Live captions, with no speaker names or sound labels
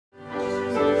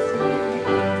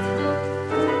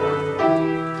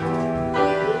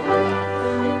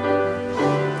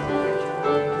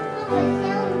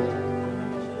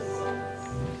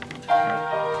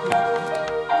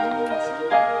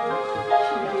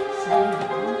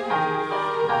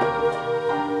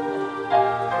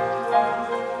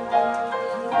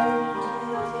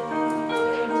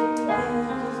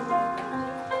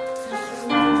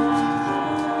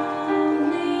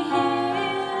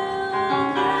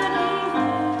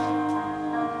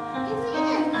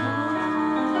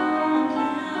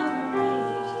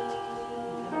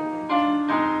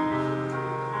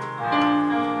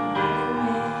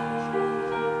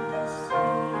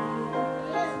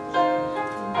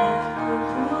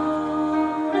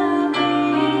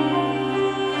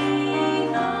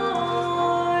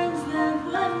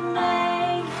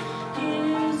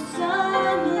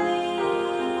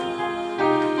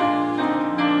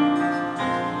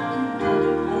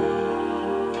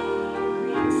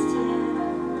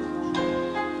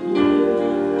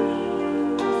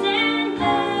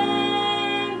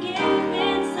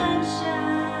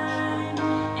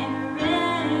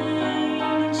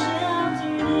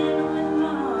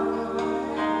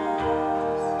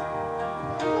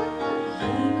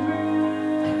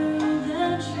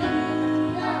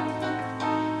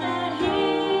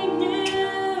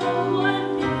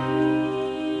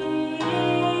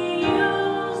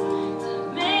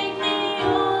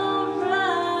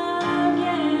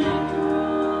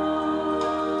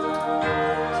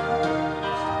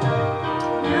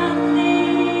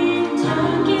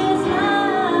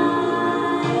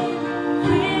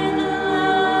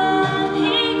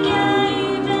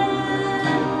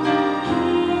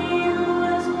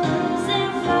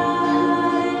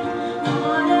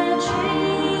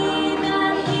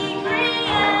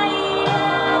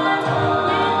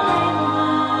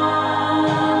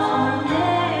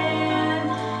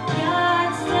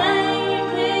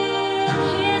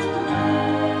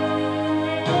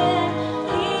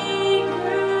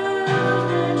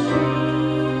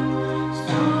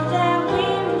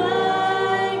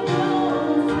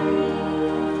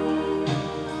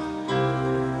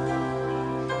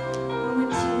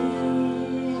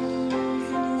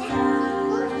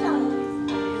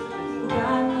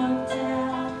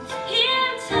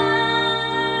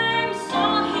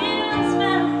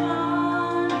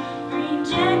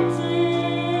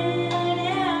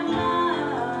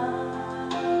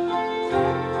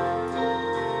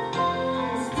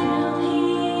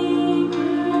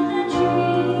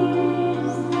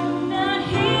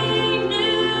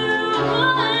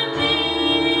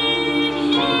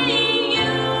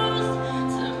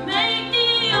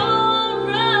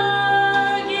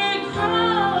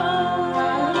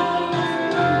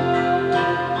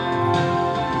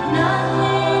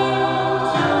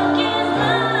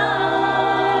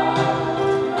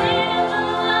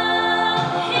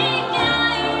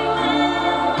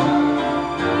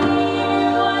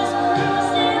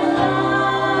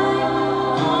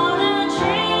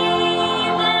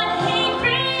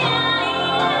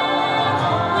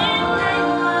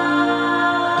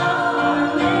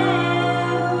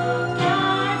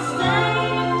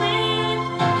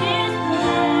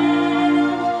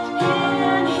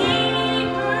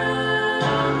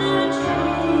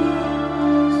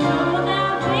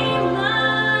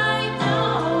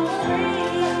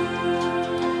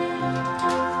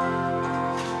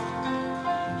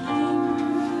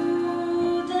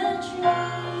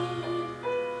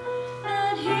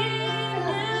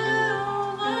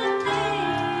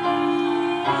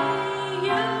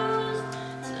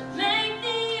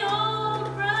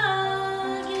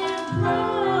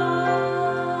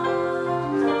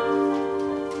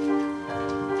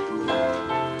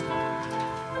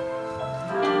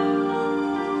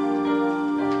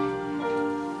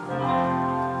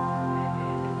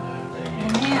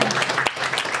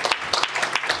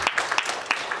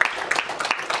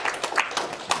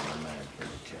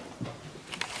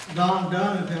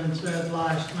said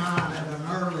last night at an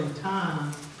early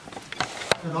time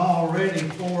that already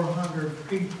 400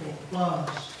 people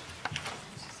plus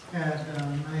had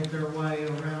made their way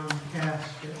around the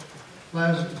casket.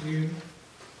 Pleasant View.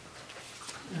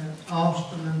 At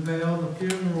Austin and Bell, the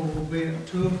funeral will be at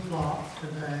 2 o'clock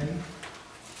today.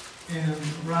 And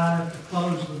right at the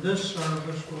close of this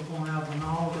service, we're going to have an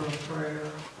altar of prayer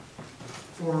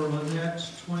for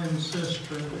Lynette's twin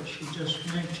sister that she just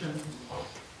mentioned,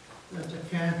 that the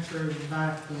cancer is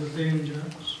back with a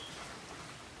vengeance.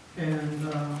 And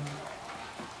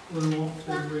we want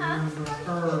to remember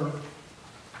her.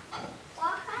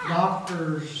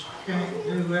 Doctors can't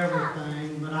do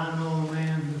everything, but I know a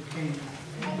man who can.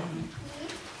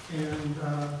 And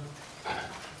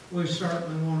we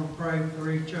certainly want to pray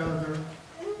for each other.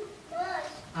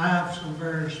 I have some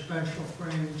very special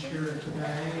friends here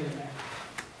today.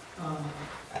 And,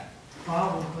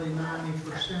 probably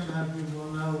 90% of you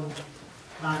will know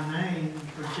by name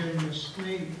Virginia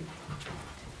Smith,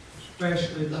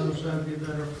 especially those of you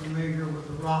that are familiar with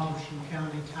the Robertson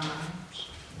County Times.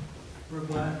 We're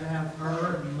glad to have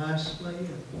her and Leslie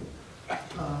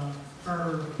and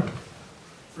her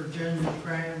Virginia's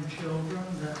grandchildren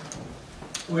that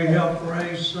we help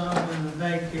raise some in the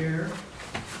daycare.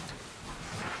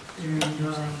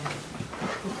 And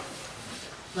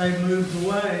they moved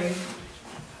away,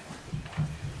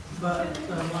 but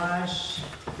the last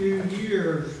few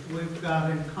years we've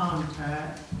got in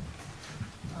contact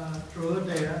through a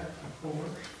death, of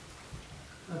course,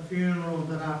 a funeral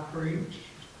that I preached.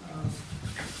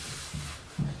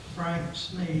 Frank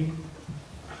Sneed.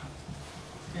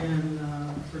 And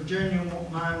Virginia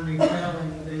won't mind me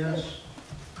telling this.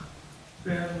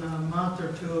 Been a month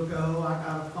or two ago, I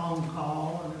got a phone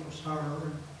call, and it was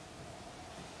her.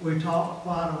 We talked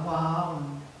quite a while,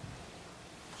 and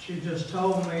she just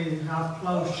told me how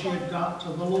close she had got to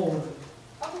the Lord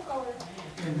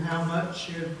and how much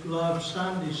she had loved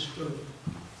Sunday school.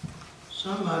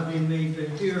 Some of you need to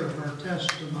hear her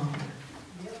testimony.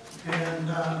 And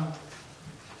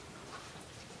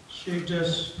she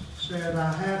just said,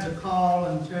 I had to call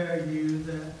and tell you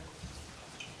that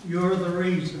you're the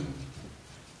reason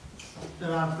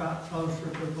that I've got closer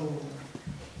to the Lord.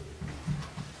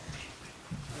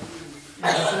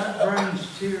 And that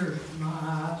brings tears to my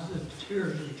eyes, it's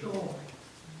tears of joy.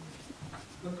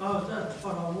 Because that's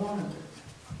what I wanted,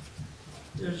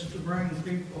 is to bring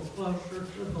people closer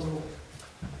to the Lord.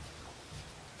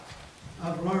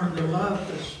 I've learned to love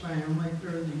this family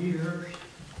through the years.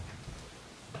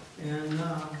 And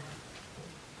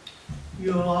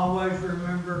you'll always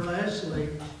remember Leslie,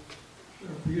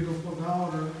 their beautiful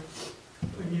daughter,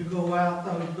 when you go out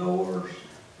those doors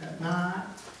at night,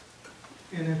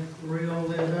 and it's real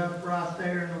lit up right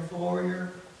there in the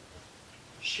foyer.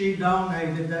 She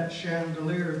donated that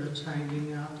chandelier that's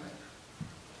hanging out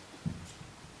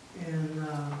there. And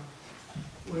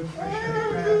we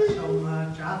appreciate that so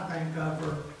much. I think of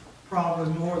her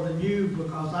probably more than you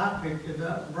because I picked it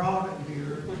up and brought it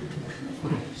here.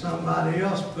 Somebody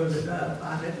else put it up.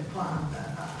 I didn't climb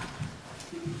that high.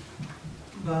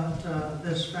 But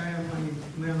this family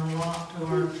meant a lot to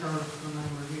our church when they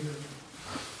were here.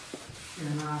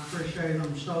 And I appreciate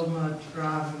them so much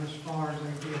driving as far as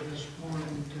they did this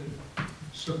morning to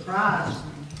surprise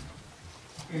them.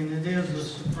 And it is a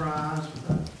surprise,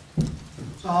 but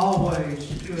it's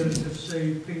always good to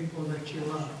see people that you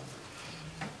love.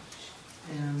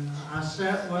 And I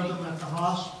sat with them at the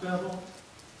hospital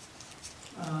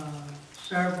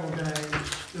several days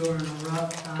during a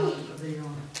rough time for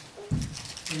them.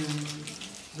 And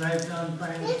they've done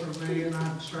things for me, and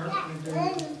I'd certainly do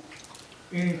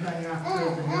anything I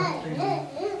could to help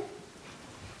them.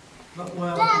 But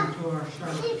welcome to our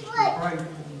service. Pray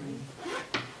for me.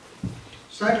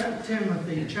 2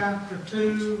 Timothy chapter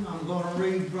 2, I'm going to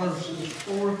read verses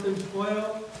 4 through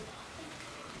 12.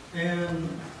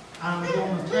 And I'm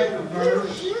going to take a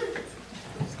verse,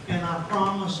 and I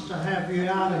promise to have you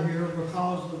out of here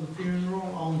because of the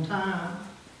funeral on time.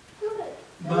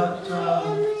 But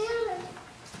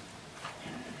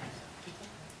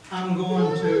I'm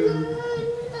going to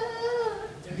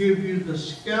give you the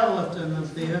skeleton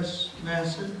of this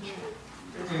message,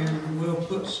 and we'll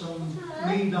put some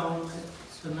meat on it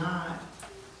tonight,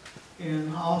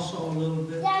 and also a little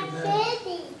bit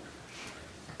today.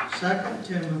 2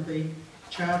 Timothy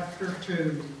chapter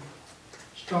 2,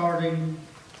 starting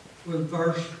with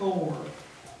verse 4,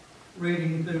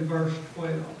 reading through verse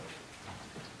 12.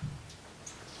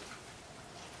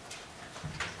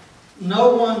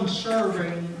 No one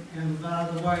serving, and by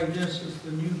the way, this is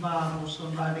the new Bible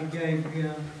somebody gave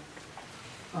him,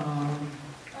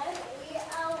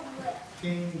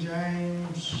 King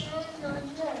James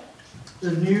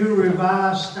the New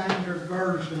Revised Standard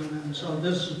Version, and so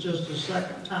this is just the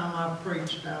second time I've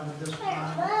preached out of this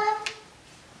Bible.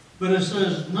 But it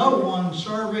says, no one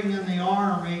serving in the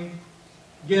army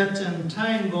gets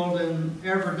entangled in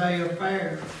everyday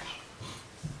affairs.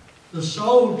 The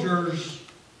soldier's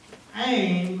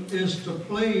aim is to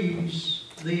please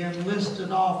the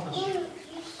enlisted officer.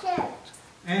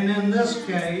 And in this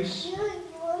case,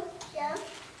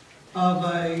 of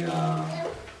a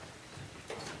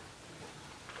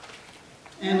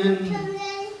and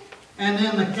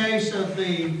in the case of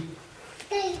the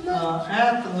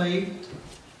athlete,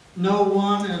 no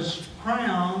one is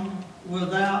crowned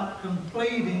without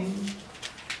completing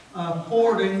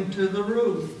according to the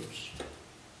rules.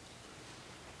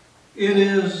 It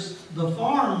is the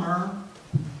farmer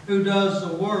who does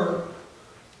the work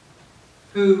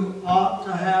who ought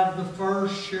to have the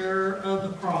first share of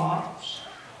the crops.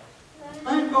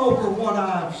 Think over what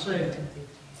I've said.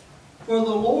 For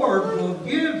the Lord will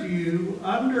give you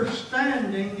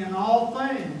understanding in all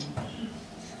things.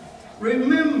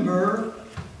 Remember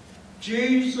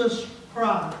Jesus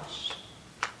Christ.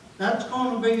 That's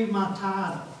going to be my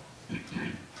title.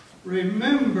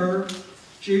 Remember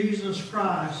Jesus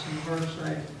Christ in verse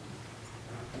 8.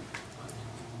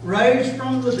 Raised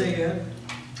from the dead,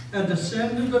 a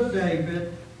descendant of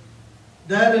David,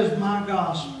 that is my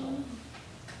gospel,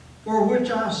 for which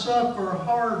I suffer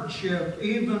hardship,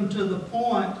 even to the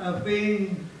point of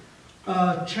being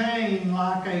chained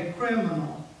like a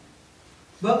criminal.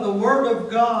 But the word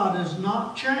of God is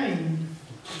not chained.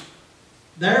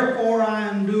 Therefore I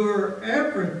endure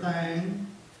everything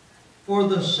for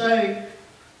the sake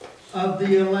of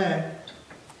the elect,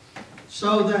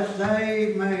 so that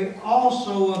they may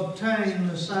also obtain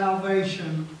the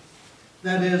salvation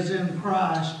that is in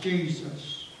Christ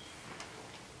Jesus,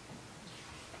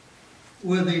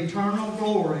 with eternal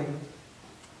glory.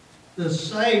 The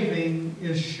saving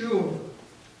is sure.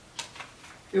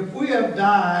 If we have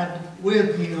died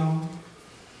with Him,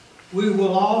 we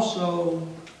will also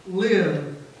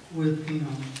live with Him.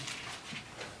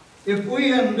 If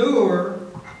we endure,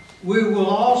 we will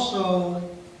also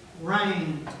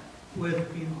reign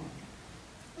with Him.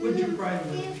 Would you pray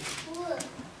with me?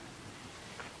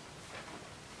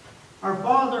 Our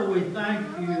Father, we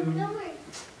thank you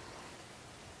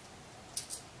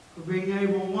for being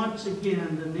able once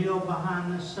again to kneel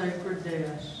behind this sacred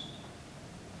desk.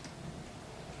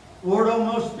 Lord,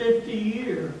 almost 50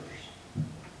 years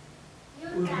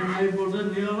we've been able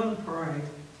to kneel and pray.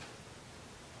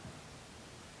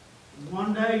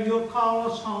 One day you'll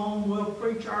call us home, we'll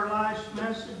preach our last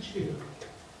message here.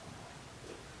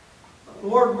 But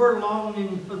Lord, we're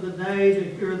longing for the day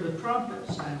to hear the trumpet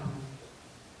sound.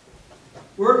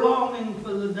 We're longing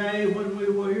for the day when we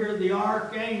will hear the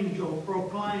archangel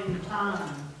proclaim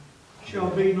time shall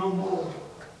be no more.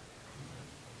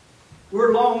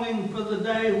 We're longing for the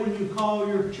day when you call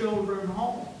your children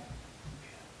home.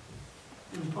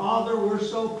 And Father, we're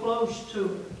so close to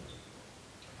it.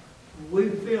 We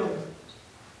feel it.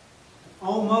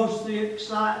 Almost the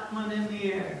excitement in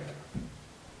the air.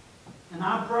 And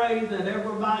I pray that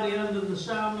everybody under the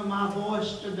sound of my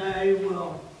voice today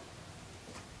will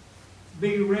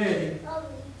be ready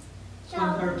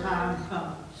when their time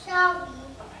comes.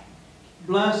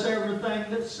 Bless everything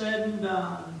that's said and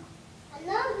done.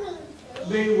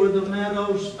 Be with the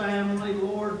Meadows family,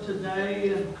 Lord, today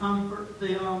and comfort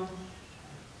them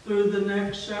through the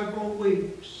next several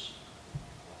weeks.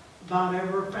 About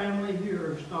every family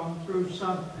here has gone through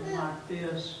something like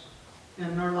this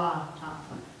in their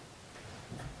lifetime.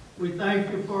 We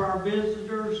thank you for our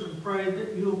visitors and pray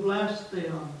that you'll bless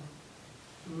them.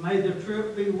 And may the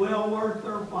trip be well worth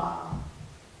their while.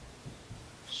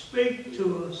 Speak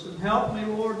to us and help me,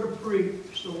 Lord, to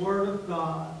preach the Word of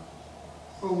God.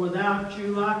 For without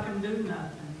you, I can do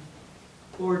nothing.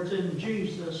 For it's in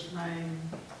Jesus' name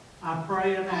I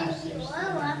pray and ask these things.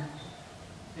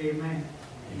 Amen.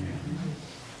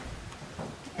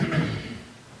 I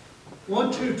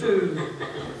want you to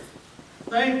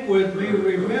think with me,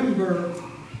 remember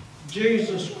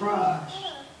Jesus Christ.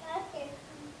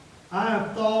 I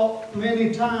have thought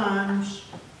many times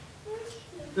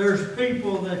there's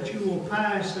people that you will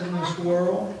pass in this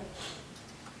world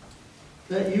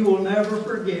that you will never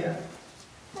forget.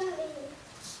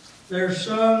 There's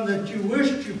some that you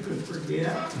wished you could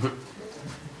forget,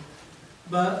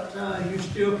 but you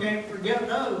still can't forget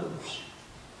those.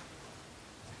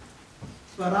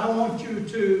 But I want you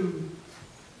to,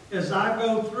 as I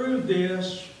go through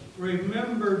this,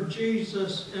 remember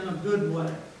Jesus in a good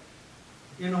way,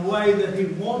 in a way that He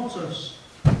wants us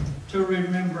to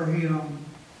remember Him.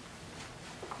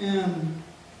 In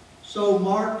So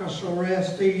Marcus will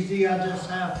rest easy. I just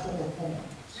have 4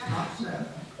 points, not 7.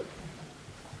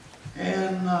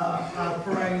 And I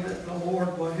pray that the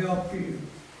Lord will help you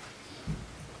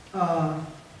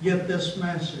get this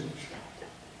message.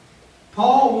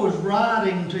 Paul was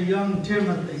writing to young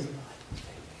Timothy.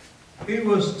 He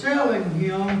was telling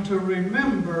him to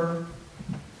remember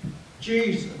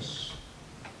Jesus.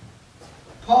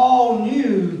 Paul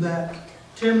knew that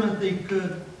Timothy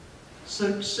could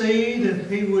succeed if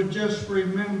he would just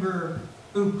remember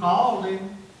who called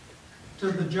him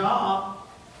to the job,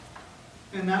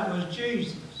 and that was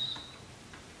Jesus.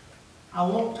 I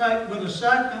won't take but a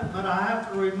second, but I have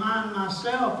to remind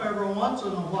myself every once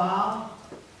in a while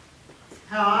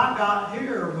how I got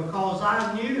here, because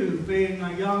I knew, being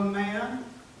a young man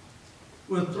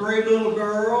with 3 little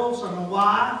girls and a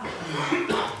wife,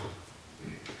 and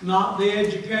not the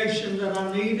education that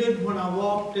I needed when I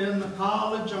walked in the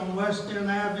college on West End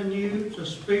Avenue to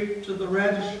speak to the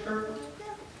register,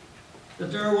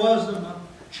 that there wasn't a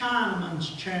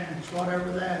Chinaman's chance,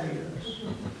 whatever that is,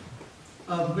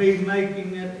 of me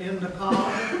making it into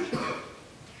college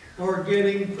or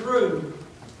getting through.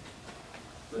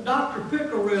 But Dr.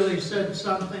 Pickle really said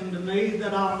something to me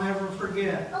that I'll never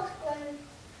forget.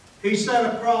 He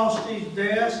sat across his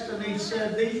desk and he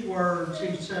said these words.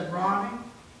 He said, "Ronnie,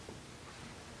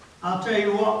 I'll tell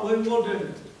you what we will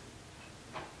do.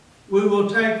 We will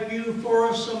take you for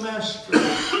a semester.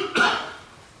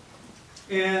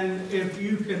 And if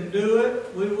you can do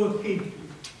it, we will keep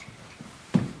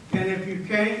you. And if you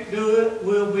can't do it,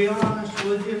 we'll be honest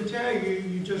with you and tell you,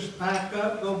 you just pack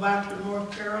up, go back to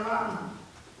North Carolina.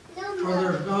 For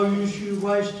there's no use you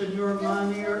wasting your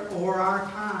money or our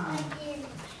time."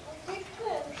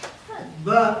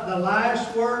 But the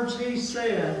last words he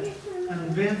said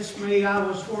convinced me I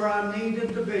was where I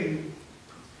needed to be.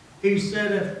 He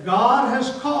said, "If God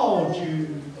has called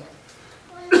you,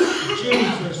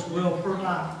 Jesus will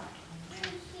provide."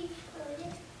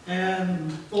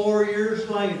 And 4 years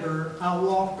later, I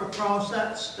walked across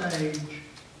that stage,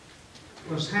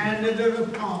 was handed a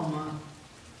diploma,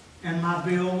 and my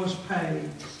bill was paid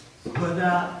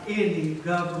without any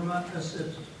government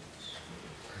assistance.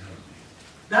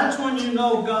 That's when you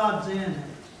know God's in it,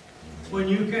 when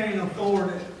you can't afford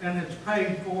it and it's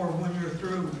paid for when you're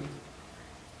through.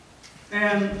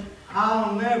 And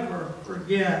I'll never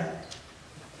forget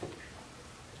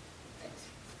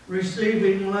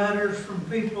receiving letters from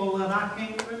people that I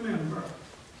can't remember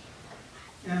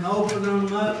and opening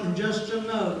them up and just a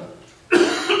note.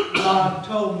 God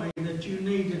told me that you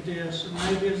needed this, and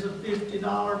maybe it's a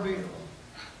 $50 bill.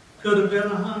 Could have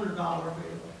been a $100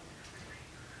 bill.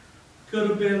 Could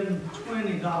have been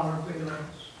 $20 bills.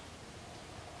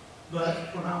 But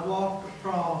when I walked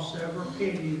across, every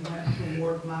penny went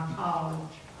toward my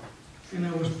college, and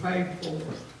it was paid for.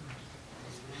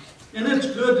 And it's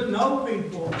good to know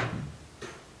people.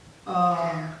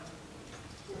 I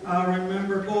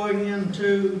remember going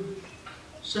into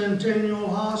Centennial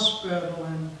Hospital,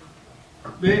 and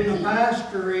being a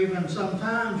pastor, even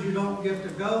sometimes you don't get to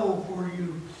go where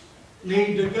you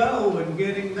need to go, and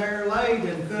getting there late,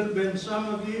 and could have been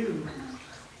some of you.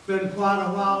 Been quite a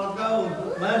while ago,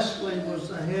 but Leslie was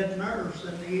the head nurse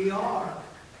in the ER.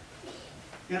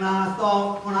 And I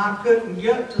thought, when I couldn't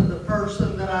get to the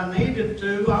person that I needed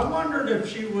to, I wondered if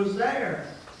she was there.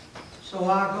 So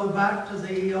I go back to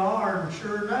the ER, and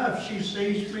sure enough, she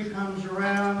sees me, comes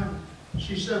around, and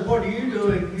she said, "What are you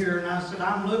doing here?" And I said,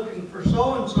 "I'm looking for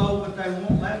so-and-so, but they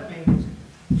won't let me."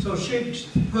 So she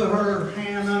put her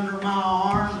hand under my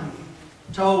arm and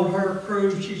told her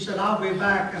crew, she said, "I'll be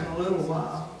back in a little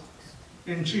while."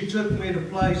 And she took me to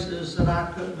places that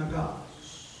I couldn't have gone.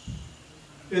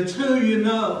 It's who you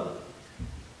know.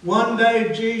 One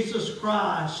day Jesus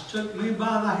Christ took me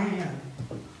by the hand,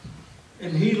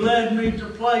 and He led me to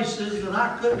places that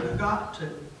I couldn't have got to,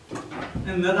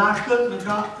 and that I couldn't have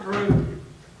got through.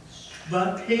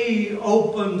 But He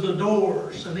opened the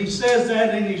doors, and He says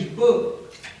that in His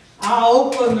book. "I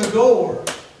open the door,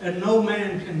 and no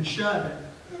man can shut it.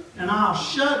 And I'll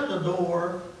shut the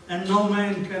door, and no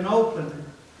man can open it."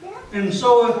 And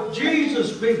so if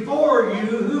Jesus be for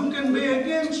you, who can be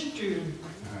against you?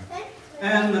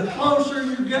 And the closer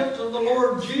you get to the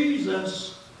Lord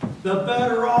Jesus, the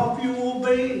better off you will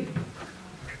be.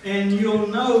 And you'll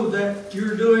know that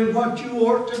you're doing what you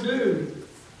ought to do.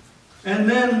 And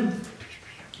then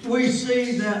we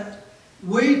see that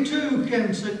we too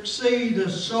can succeed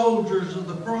as soldiers of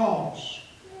the cross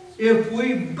if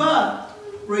we but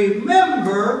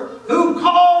remember who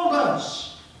called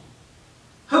us,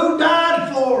 who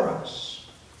died for us.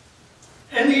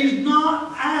 And He's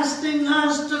not asking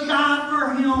us to die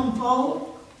for Him,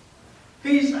 folk.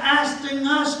 He's asking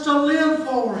us to live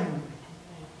for Him.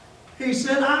 He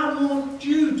said, I want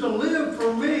you to live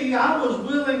for me. I was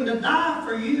willing to die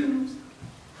for you.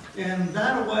 And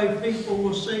that way people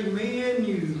will see me in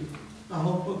you, the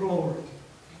hope of glory.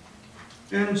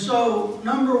 And so,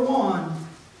 number one,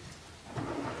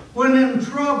 when in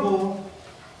trouble,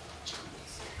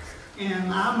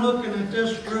 and I'm looking at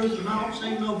this group and I don't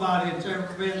see nobody that's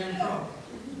ever been in trouble.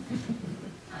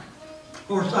 Of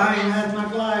course, I ain't had my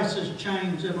glasses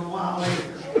changed in a while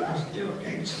either. I still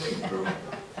can't see through them.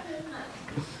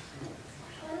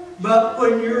 But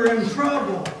when you're in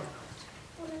trouble,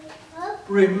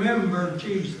 remember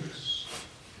Jesus.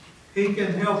 He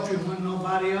can help you when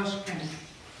nobody else can.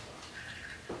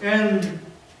 And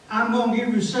I'm going to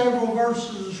give you several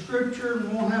verses of Scripture,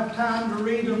 and won't have time to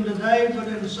read them today, but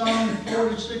in Psalm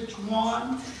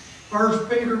 46:1, 1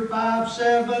 Peter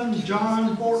 5:7,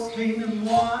 John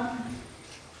 14:1,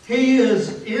 He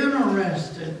is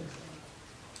interested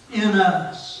in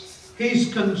us.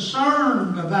 He's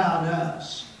concerned about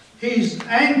us. He's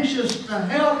anxious to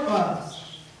help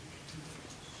us.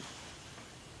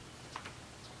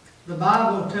 The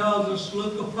Bible tells us,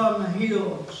 look upon the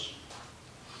hills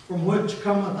from which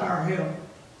cometh our help.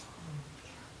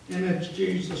 And it's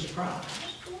Jesus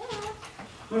Christ.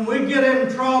 When we get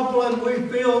in trouble and we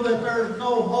feel that there's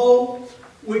no hope,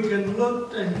 we can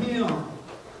look to Him.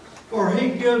 For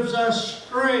He gives us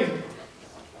strength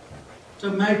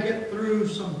to make it through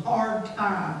some hard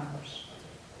times.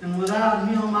 And without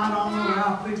Him, I don't know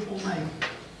how people make it.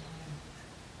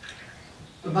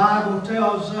 The Bible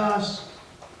tells us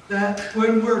that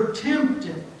when we're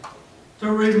tempted,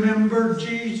 to remember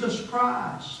Jesus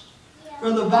Christ.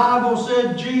 For the Bible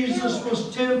said Jesus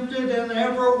was tempted in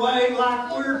every way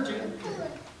like we're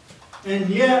tempted, and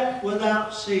yet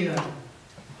without sin.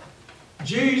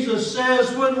 Jesus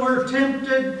says when we're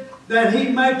tempted that He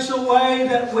makes a way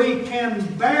that we can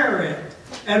bear it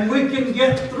and we can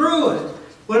get through it.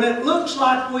 When it looks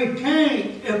like we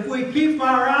can't, if we keep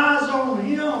our eyes on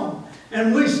Him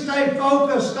and we stay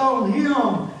focused on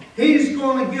Him, He's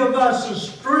going to give us the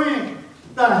strength,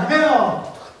 the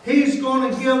help. He's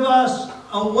going to give us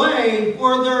a way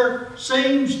where there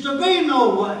seems to be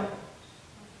no way.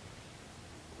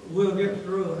 We'll get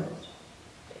through it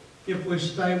if we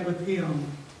stay with Him.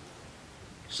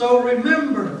 So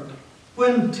remember,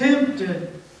 when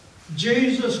tempted,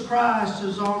 Jesus Christ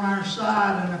is on our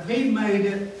side, and if He made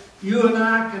it, you and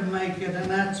I can make it, and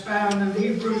that's found in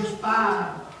Hebrews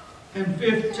 5 and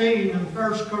 15 and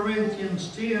 1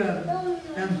 Corinthians 10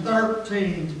 and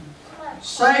 13.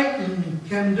 Satan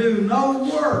can do no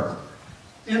work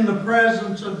in the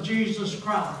presence of Jesus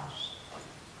Christ.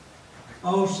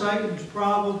 Oh, Satan's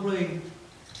probably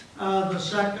the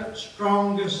second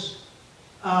strongest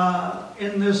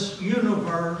in this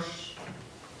universe.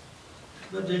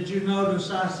 But did you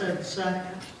notice I said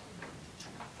second?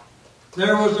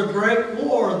 There was a great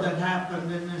war that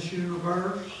happened in this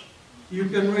universe. You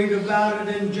can read about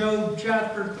it in Job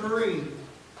chapter 3.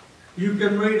 You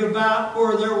can read about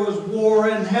where there was war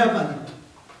in heaven.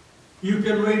 You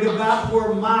can read about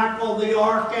where Michael the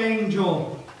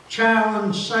archangel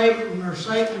challenged Satan, or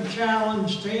Satan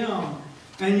challenged him.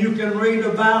 And you can read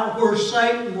about where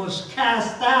Satan was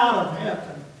cast out of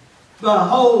heaven.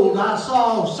 Behold, I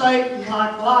saw Satan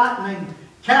like lightning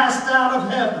cast out of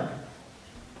heaven.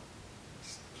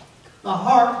 The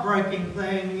heartbreaking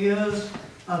thing is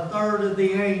a third of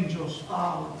the angels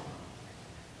followed.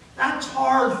 That's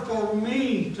hard for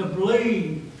me to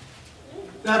believe,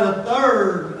 that a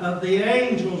third of the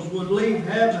angels would leave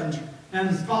heaven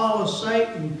and follow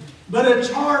Satan. But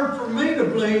it's hard for me to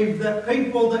believe that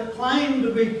people that claim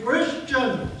to be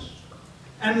Christians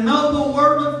and know the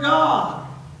Word of God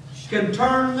can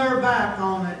turn their back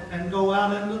on it and go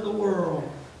out into the world.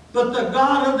 But the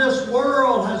God of this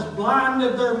world has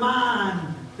blinded their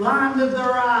mind, blinded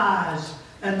their eyes,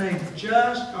 and they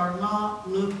just are not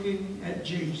looking at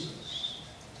Jesus.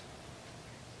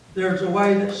 There's a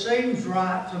way that seems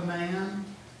right to man,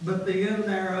 but the end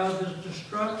thereof is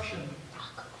destruction.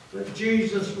 But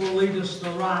Jesus will lead us the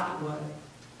right way.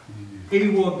 He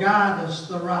will guide us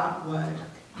the right way.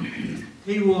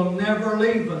 He will never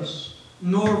leave us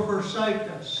nor forsake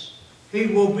us. He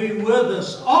will be with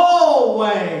us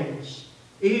always,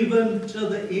 even to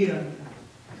the end.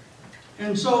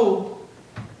 And so,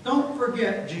 don't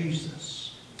forget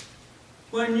Jesus.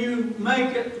 When you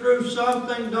make it through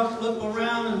something, don't look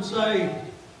around and say,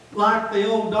 like the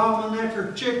old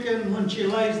Dominicker chicken when she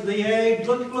lays the egg,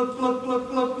 look, look, look,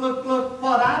 look, look, look, look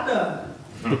what I done.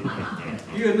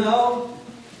 You know,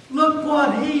 look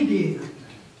what He did.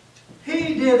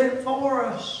 He did it for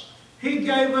us. He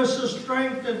gave us the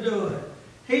strength to do it.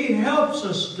 He helps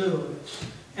us do it.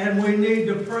 And we need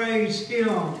to praise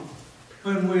Him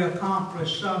when we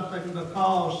accomplish something,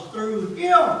 because through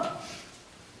Him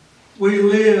we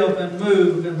live and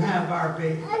move and have our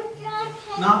being,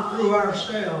 not through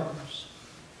ourselves.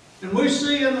 And we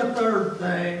see in the third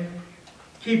thing,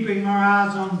 keeping our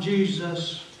eyes on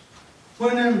Jesus,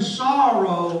 when in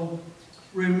sorrow,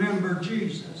 remember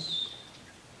Jesus.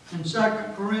 In 2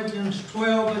 Corinthians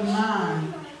 12 and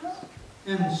 9,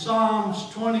 in Psalms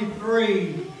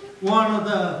 23, one of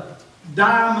the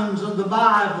diamonds of the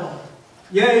Bible,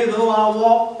 yea, though I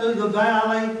walk through the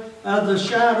valley of the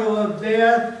shadow of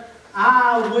death,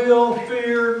 I will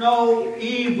fear no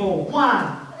evil.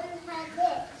 Why?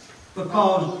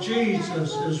 Because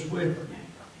Jesus is with me.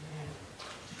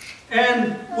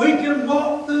 And we can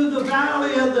walk through the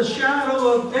valley of the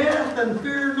shadow of death and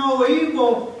fear no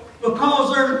evil,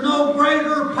 because there's no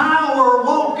greater power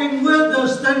walking with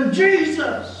us than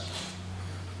Jesus.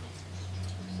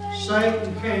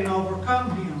 Satan can't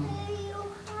overcome him.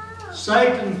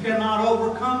 Satan cannot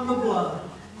overcome the blood.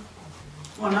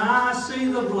 When I see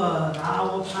the blood, I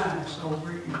will pass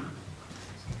over you.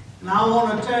 And I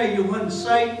want to tell you, when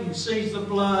Satan sees the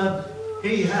blood,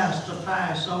 he has to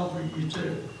pass over you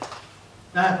too.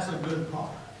 That's a good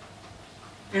part.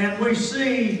 And we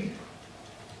see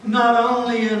not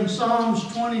only in Psalms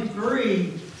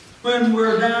 23, when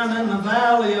we're down in the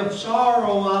valley of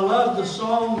sorrow, I love the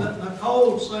song that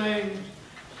Nicole sings,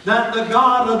 that the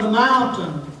God of the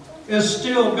mountain is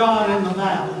still God in the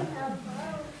valley.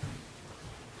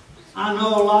 I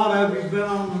know a lot of you have been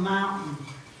on the mountain.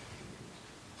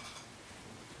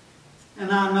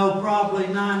 And I know probably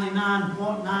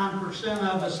 99.9%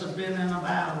 of us have been in a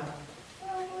valley.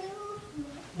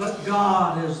 But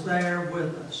God is there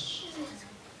with us.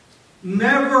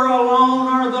 Never alone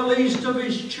are the least of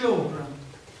His children.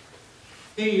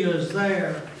 He is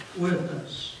there with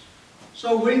us.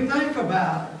 So we think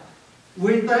about it.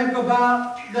 We think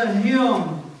about the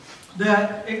hymn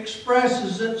that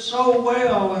expresses it so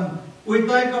well. And we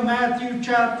think of Matthew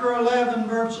chapter 11,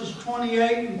 verses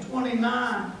 28 and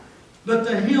 29. But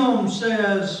the hymn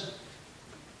says,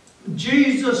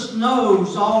 Jesus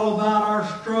knows all about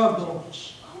our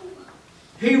struggles.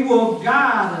 He will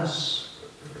guide us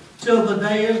till the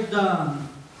day is done.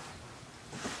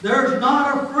 There's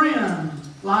not a friend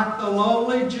like the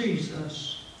lowly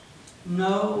Jesus.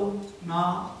 No,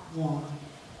 not one.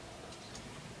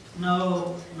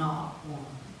 No, not one.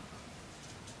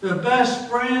 The best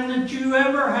friend that you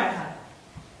ever had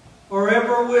or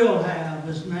ever will have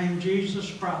is named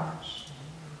Jesus Christ.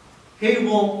 He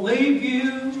won't leave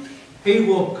you. He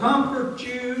will comfort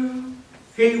you.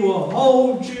 He will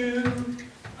hold you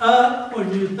up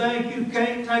when you think you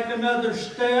can't take another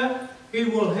step. He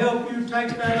will help you take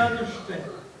that other step.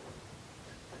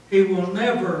 He will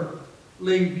never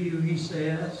leave you, He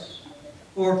says,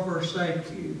 or forsake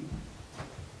you.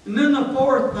 And then the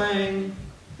fourth thing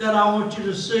that I want you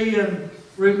to see and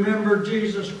remember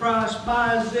Jesus Christ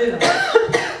by is this.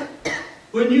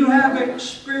 When you have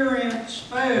experienced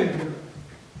failure,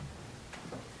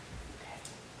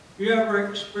 you ever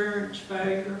experienced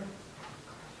failure?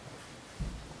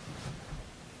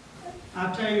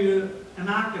 I tell you, and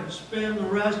I could spend the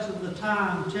rest of the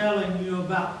time telling you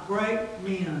about great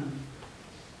men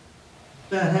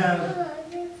that have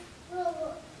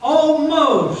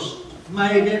almost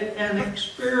made it and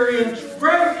experienced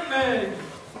great failure.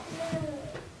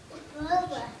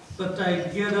 But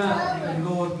they'd get up and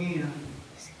go again.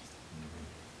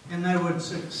 And they would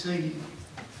succeed.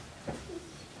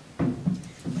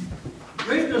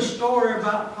 Read the story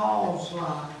about Paul's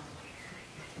life.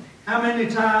 How many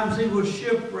times he was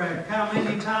shipwrecked. How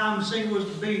many times he was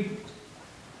beaten.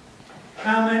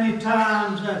 How many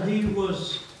times that he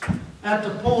was at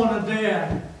the point of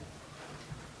death.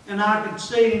 And I could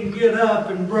see him get up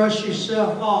and brush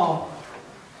himself off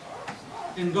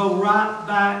and go right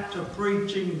back to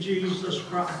preaching Jesus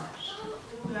Christ.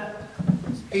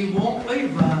 He won't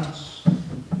leave us,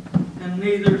 and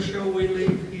neither shall we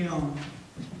leave Him.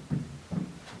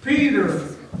 Peter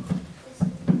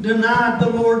denied the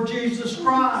Lord Jesus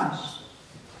Christ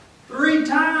 3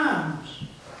 times.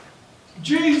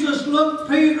 Jesus looked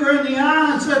Peter in the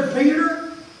eye and said,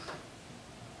 Peter,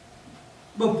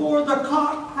 before the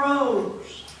cock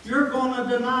crows, you're going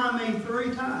to deny me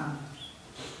 3 times.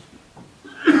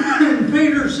 And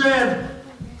Peter said,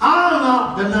 I'll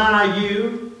not deny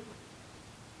you.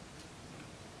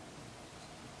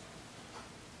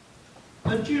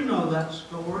 But you know that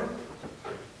story.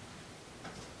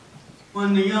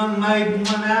 When the young maiden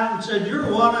went out and said,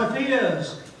 you're one of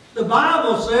his. The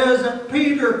Bible says that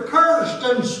Peter cursed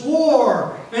and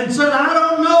swore and said, I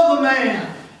don't know the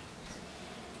man.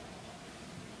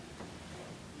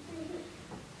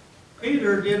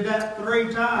 Peter did that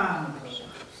 3 times.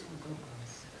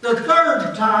 The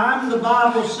 3rd time, the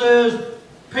Bible says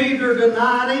Peter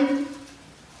denied him,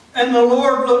 and the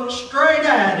Lord looked straight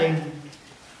at him.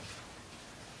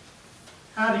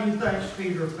 How do you think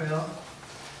Peter felt?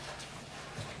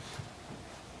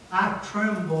 I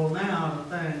tremble now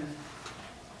to think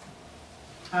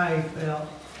how he felt.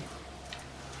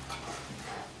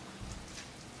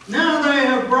 Now they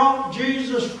have brought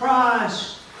Jesus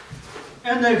Christ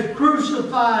and they've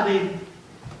crucified him.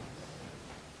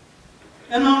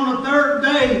 And on the 3rd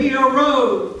day he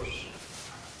arose.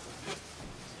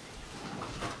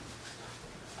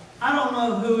 I don't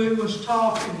know who he was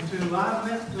talking to. I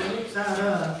meant to look that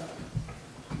up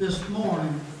this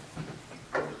morning.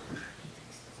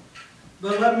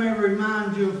 But let me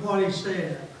remind you of what he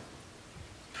said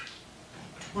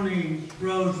when he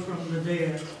rose from the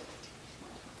dead.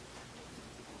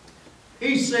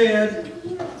 He said,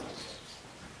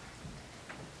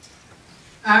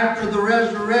 after the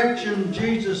resurrection,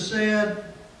 Jesus said,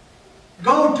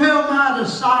 "Go tell my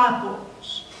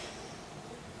disciples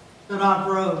that I've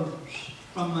rose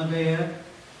from the dead."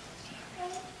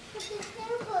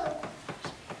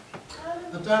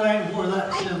 But that ain't where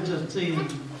that sentence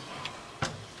ends.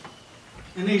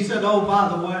 And he said, "Oh, by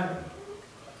the way,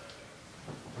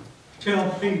 tell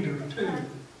Peter too."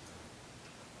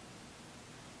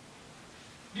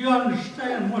 Do you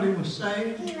understand what he was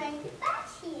saying?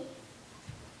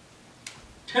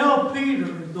 Tell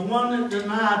Peter, the one that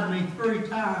denied me 3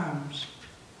 times,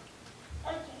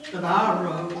 that I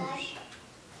rose.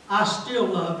 I still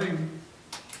love him.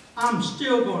 I'm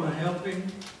still going to help him.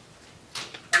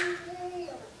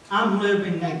 I'm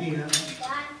living again.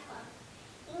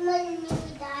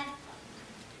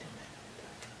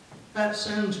 That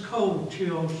sends cold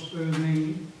chills through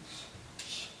me.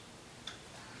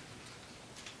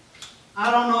 I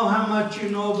don't know how much you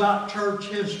know about church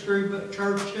history, but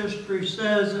church history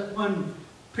says that when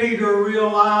Peter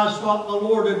realized what the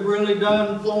Lord had really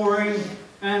done for him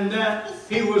and that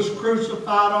he was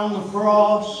crucified on the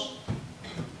cross,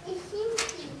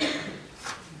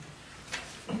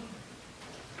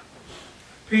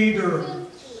 Peter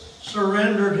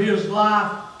surrendered his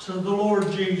life to the Lord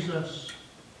Jesus.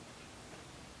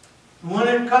 When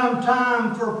it come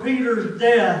time for Peter's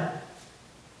death,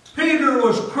 Peter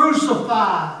was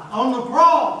crucified on the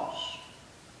cross.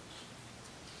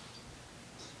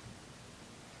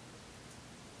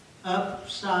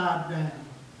 Upside down.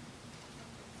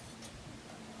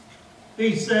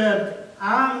 He said,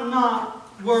 "I'm not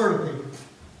worthy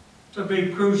to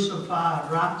be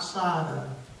crucified right side up."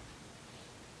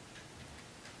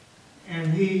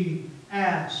 And he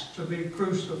asked to be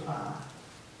crucified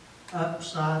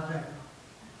upside down.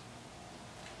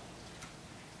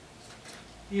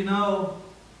 You know,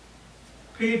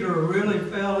 Peter really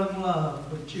fell in love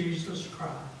with Jesus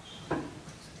Christ.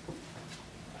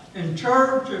 In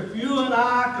church, if you and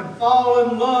I could fall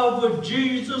in love with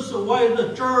Jesus the way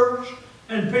the church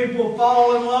and people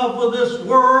fall in love with this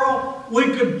world, we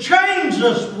could change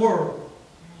this world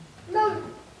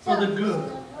for the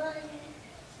good.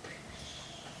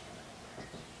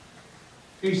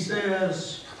 He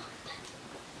says,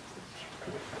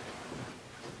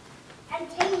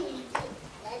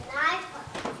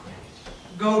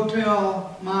 "Go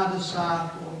tell my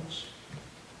disciples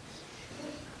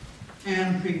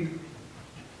and Peter."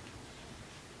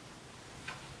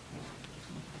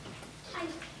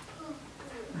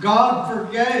 God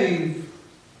forgave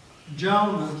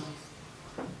Jonah.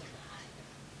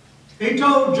 He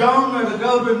told Jonah to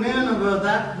go to Nineveh,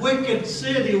 that wicked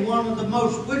city, one of the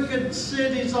most wicked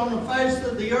cities on the face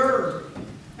of the earth,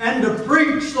 and to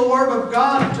preach the Word of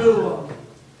God to them.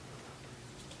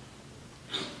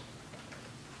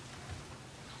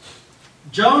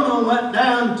 Jonah went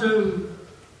down to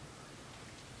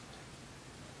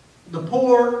the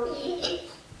port,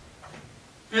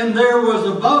 and there was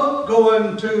a boat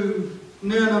going to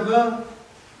Nineveh.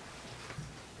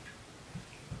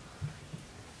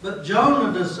 But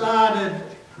Jonah decided,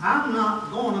 I'm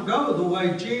not going to go the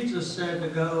way Jesus said to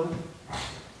go.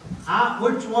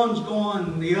 Which one's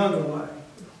going the other way?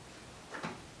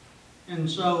 And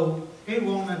so he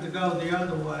wanted to go the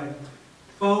other way.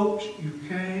 Folks, you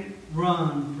can't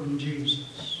run from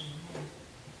Jesus.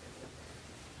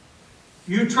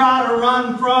 You try to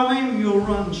run from Him, you'll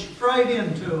run straight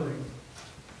into Him.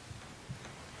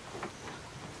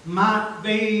 Might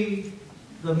be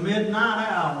the midnight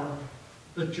hour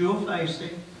that you'll face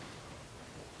Him.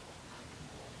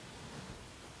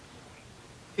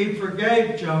 He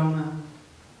forgave Jonah.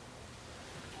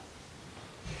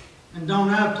 And don't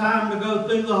have time to go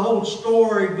through the whole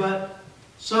story, but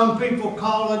Some people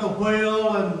call it a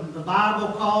whale, and the Bible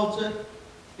calls it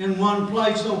in one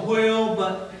place a whale,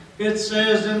 but it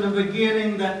says in the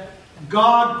beginning that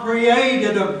God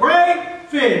created a great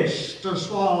fish to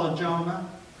swallow Jonah.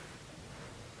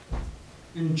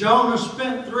 And Jonah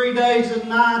spent 3 days and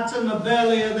nights in the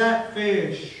belly of that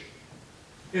fish.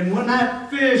 And when that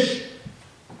fish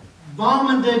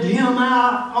vomited him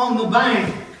out on the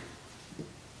bank,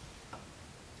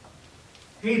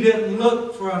 he didn't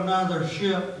look for another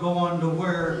ship going to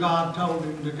where God told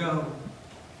him to go.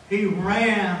 He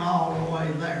ran all the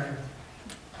way there.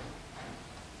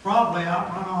 Probably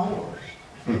outrun a horse.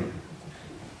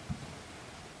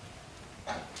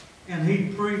 And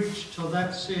he preached till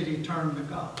that city turned to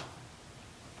God.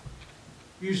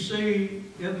 You see,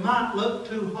 it might look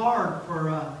too hard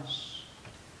for us.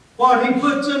 What He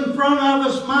puts in front of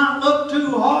us might look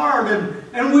too hard.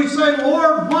 And we say,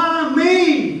 Lord, why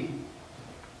me?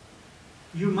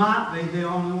 You might be the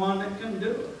only one that can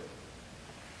do it.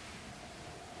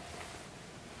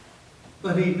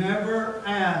 But He never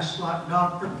asked, like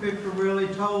Dr.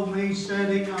 Piccarilli told me,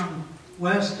 sitting on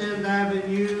West End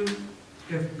Avenue,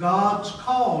 if God's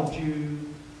called you,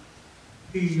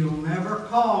 He'll never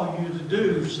call you to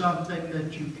do something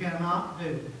that you cannot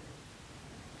do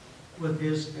with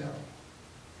His help.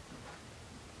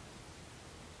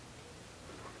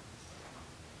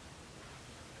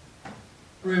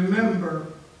 Remember,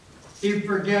 He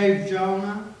forgave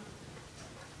Jonah.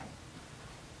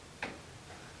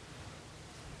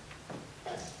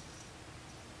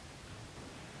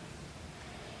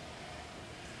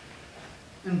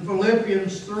 In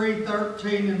Philippians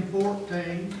 3:13 and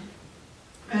 14.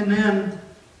 And then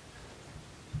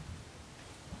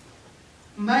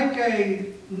make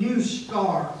a new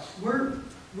start.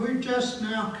 We just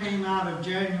now came out of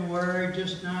January,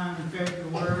 just now in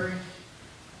February.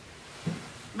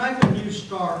 Make a new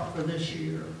start for this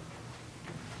year.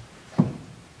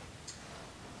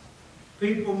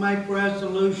 People make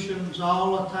resolutions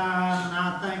all the time, and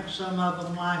I think some of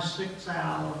them last 6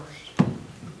 hours.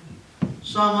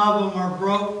 Some of them are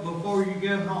broke before you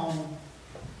get home.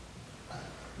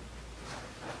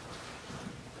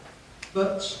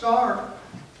 But start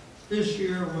this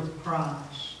year with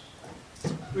Christ.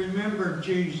 Remember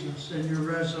Jesus in your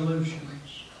resolutions.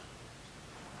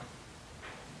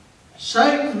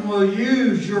 Satan will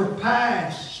use your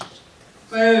past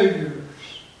failures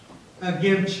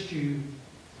against you.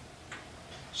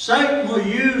 Satan will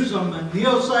use them, and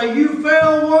he'll say, you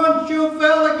fell once, you'll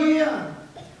fail again.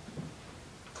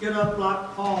 Get up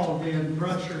like Paul did and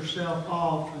brush yourself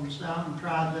off and say, I'm going to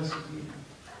try this again.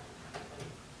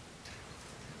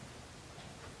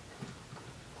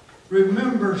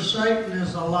 Remember, Satan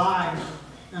is a liar,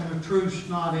 and the truth's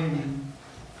not in him.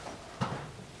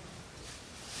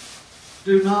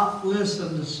 Do not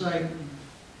listen to Satan.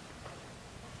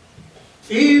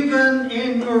 Even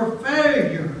in your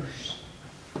failures,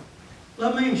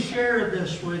 let me share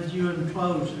this with you in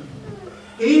closing.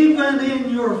 Even in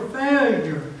your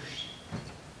failures,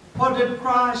 what did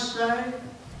Christ say?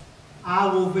 I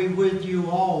will be with you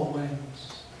always,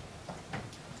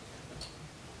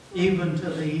 even to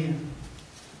the end.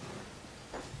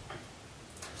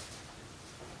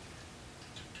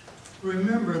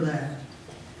 Remember that.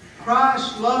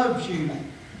 Christ loves you,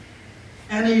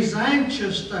 and He's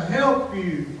anxious to help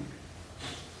you.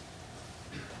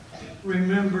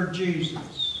 Remember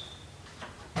Jesus.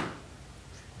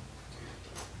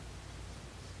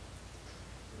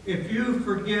 If you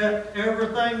forget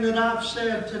everything that I've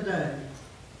said today,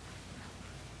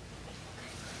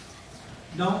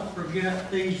 don't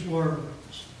forget these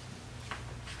words.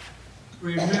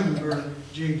 Remember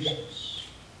Jesus.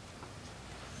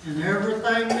 In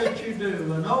everything that you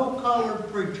do. An old colored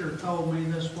preacher told me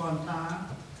this one time.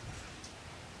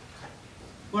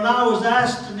 When I was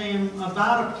asking him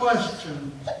about a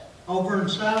question over in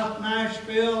South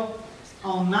Nashville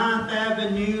on 9th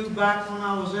Avenue back when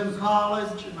I was in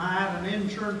college, and I had an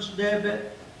insurance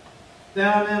debit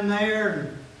down in there,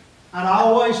 and I'd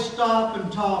always stop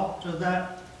and talk to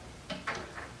that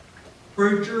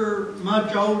preacher,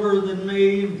 much older than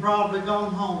me and probably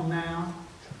gone home now.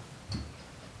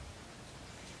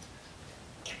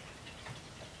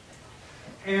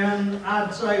 And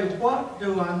I'd say, what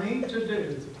do I need to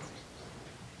do?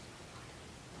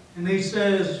 And he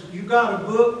says, you got a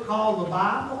book called the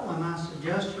Bible? And I said,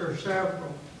 yes, there are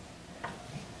several.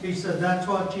 He said, that's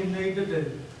what you need to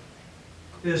do,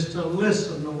 is to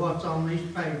listen to what's on these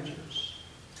pages.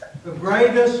 The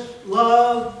greatest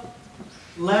love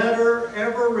letter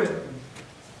ever written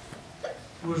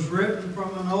was written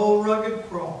from an old rugged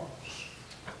cross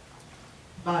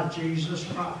by Jesus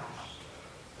Christ.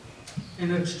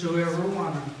 and it's to every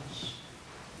one of us.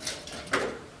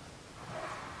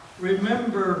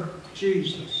 Remember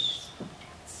Jesus.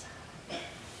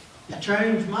 It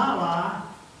changed my life.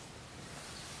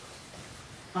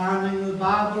 Finding the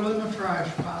Bible in the trash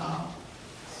pile.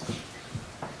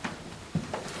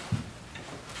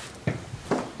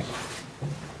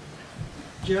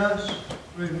 Just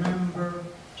remember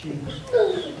Jesus.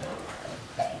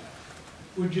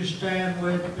 Would you stand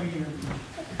with me and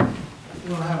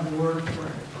we'll have a word of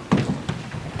prayer.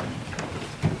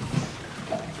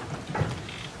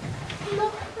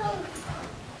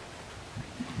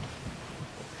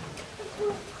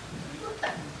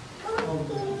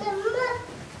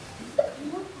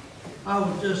 I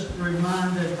was just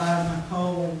reminded by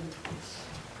Nicole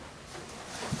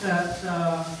that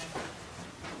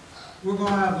we're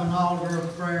going to have an altar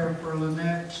of prayer for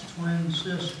Lynette's twin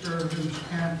sister whose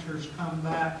cancer's come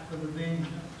back for the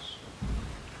vengeance.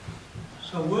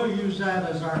 So we'll use that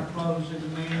as our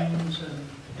closing means. And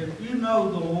if you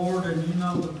know the Lord and you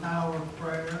know the power of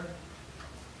prayer,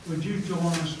 would you join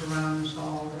us around this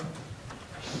altar?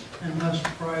 And let's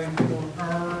pray for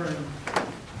her and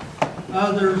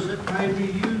others that maybe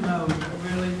you know that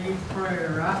really need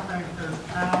prayer. I think there's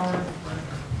power in prayer.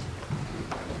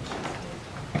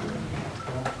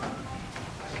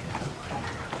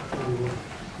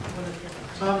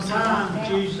 Sometimes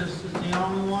Jesus is the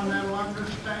only one that will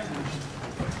understand.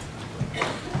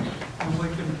 And we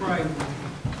can pray with him.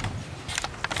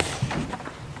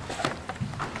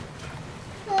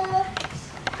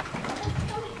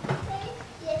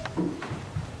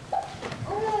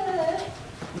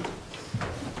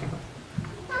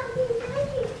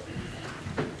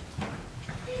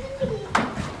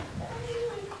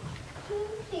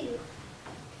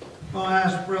 I'll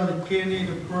ask Brother Kenny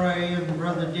to pray and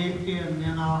Brother Dickie, and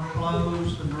then I'll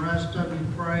close, and the rest of you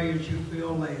pray as you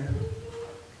feel led.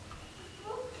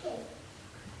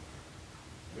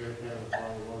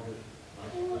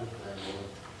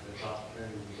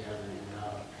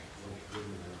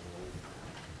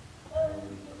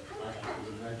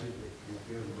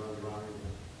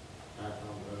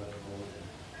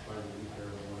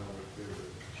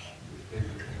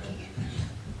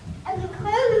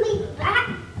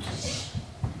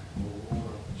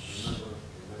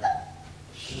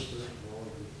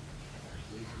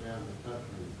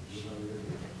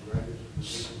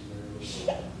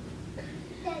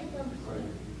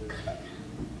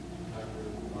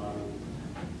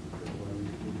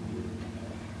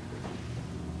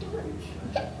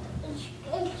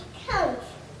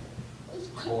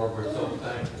 Lord, we're so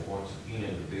thankful once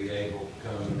again to be able to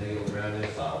come and kneel around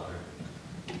this altar.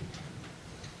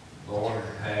 Lord, in the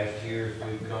past years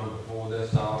we've come before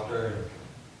this altar and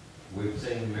we've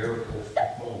seen miracles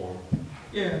performed.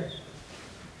 Yes.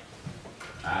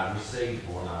 I received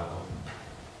one of them.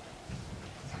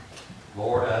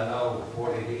 Lord, I know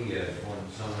what it is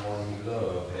when someone you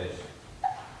love has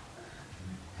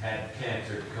had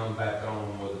cancer to come back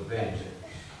on with a vengeance.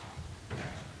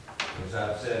 As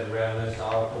I've said around this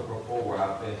altar before,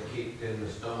 I've been kicked in the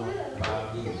stomach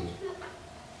by you.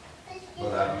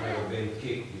 But I've never been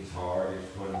kicked as hard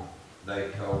as when they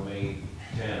told me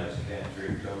Tann's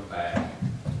cancer had come back.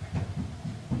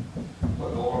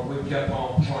 But Lord, we kept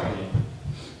on praying,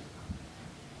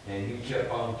 and you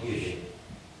kept on giving.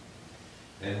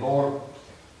 And Lord,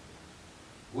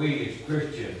 we as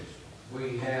Christians,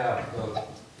 we have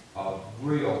a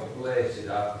real blessed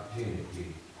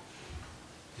opportunity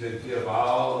to give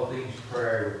all of these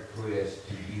prayer requests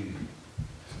to you.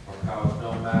 Because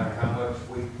no matter how much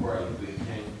we pray, we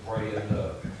can't pray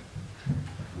enough.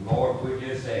 Lord, we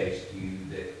just ask you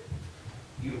that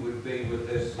you would be with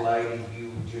this lady. You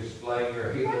would just lay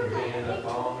your healing hand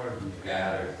upon her. You've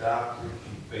got her doctors.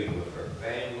 You'd be with her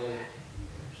family.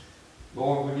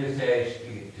 Lord, we just ask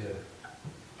you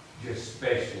to just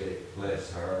specially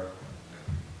bless her.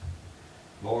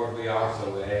 Lord, we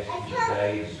also ask you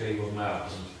today to be with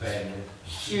Malcolm's family.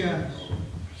 Yes.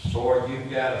 Lord,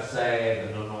 you've got a salve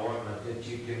and an ointment that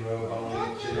you can rub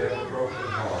on each and every broken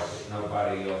heart that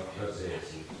nobody else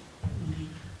possesses.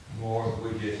 Lord,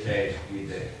 we just ask you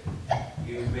that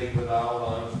you be with all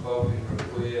the unspoken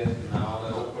requests and all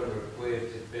the open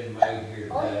requests that's been made here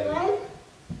today.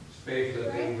 Especially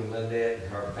be with Lynette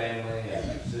and her family and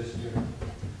her sister.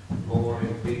 Lord,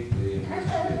 and deeply and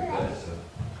richly bless them.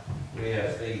 We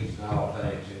ask these and all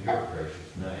things in your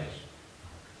precious name.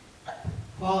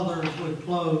 Father, as we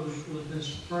close with this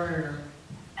prayer,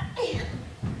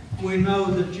 we know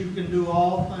that you can do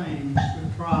all things through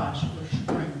Christ which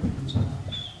strengthens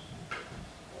us.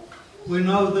 We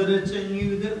know that it's in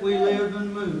you that we live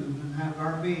and move and have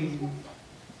our being.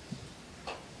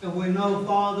 And we know,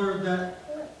 Father, that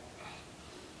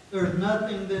there's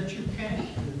nothing that you can't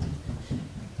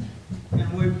do.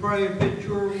 And we pray if it's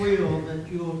your will that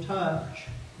you'll touch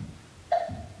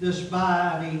this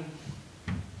body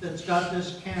that's got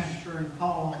this cancer and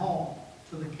call a halt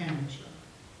to the cancer.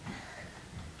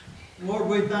 Lord,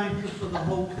 we thank you for the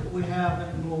hope that we have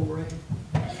in glory.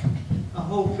 The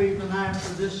hope even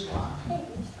after this life.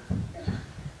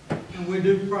 And we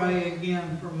do pray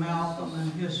again for Malcolm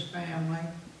and his family.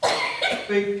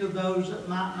 Speak to those that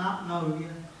might not know you.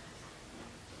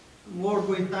 Lord,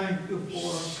 we thank you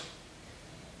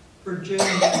for Jim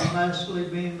and Leslie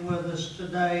being with us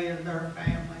today and their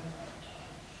family.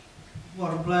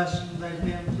 What a blessing they've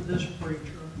been to this preacher.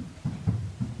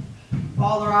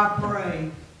 Father, I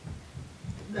pray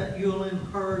that you'll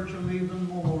encourage them even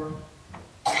more.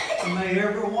 And may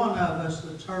every one of us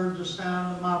that's heard the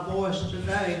sound of my voice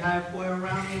today halfway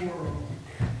around the world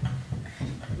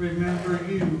remember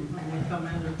you when we come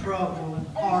into trouble and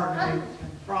heartache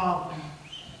and problems.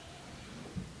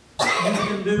 You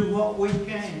can do what we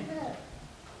can.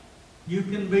 You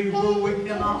can be where we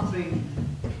cannot be.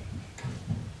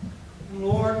 And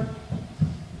Lord,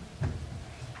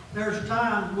 there's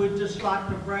times we'd just like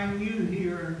to bring you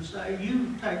here and say,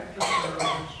 you take the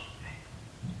service.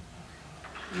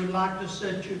 We'd like to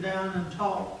sit you down and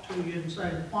talk to you and say,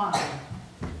 why?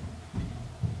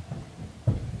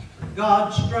 God,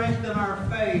 strengthen our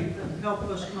faith and help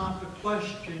us not to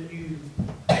question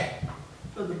you.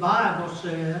 For the Bible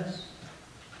says,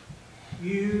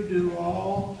 you do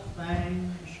all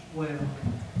things well.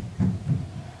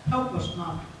 Help us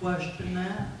not to question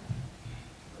that.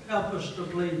 Help us to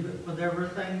believe it with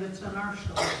everything that's in our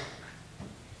soul.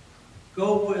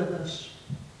 Go with us.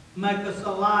 Make us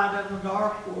a light in a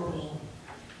dark world.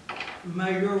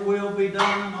 May your will be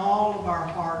done in all of our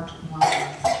hearts and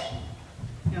lives.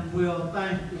 And we'll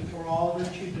thank you for all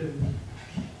that you do.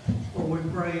 For we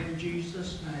pray in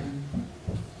Jesus' name.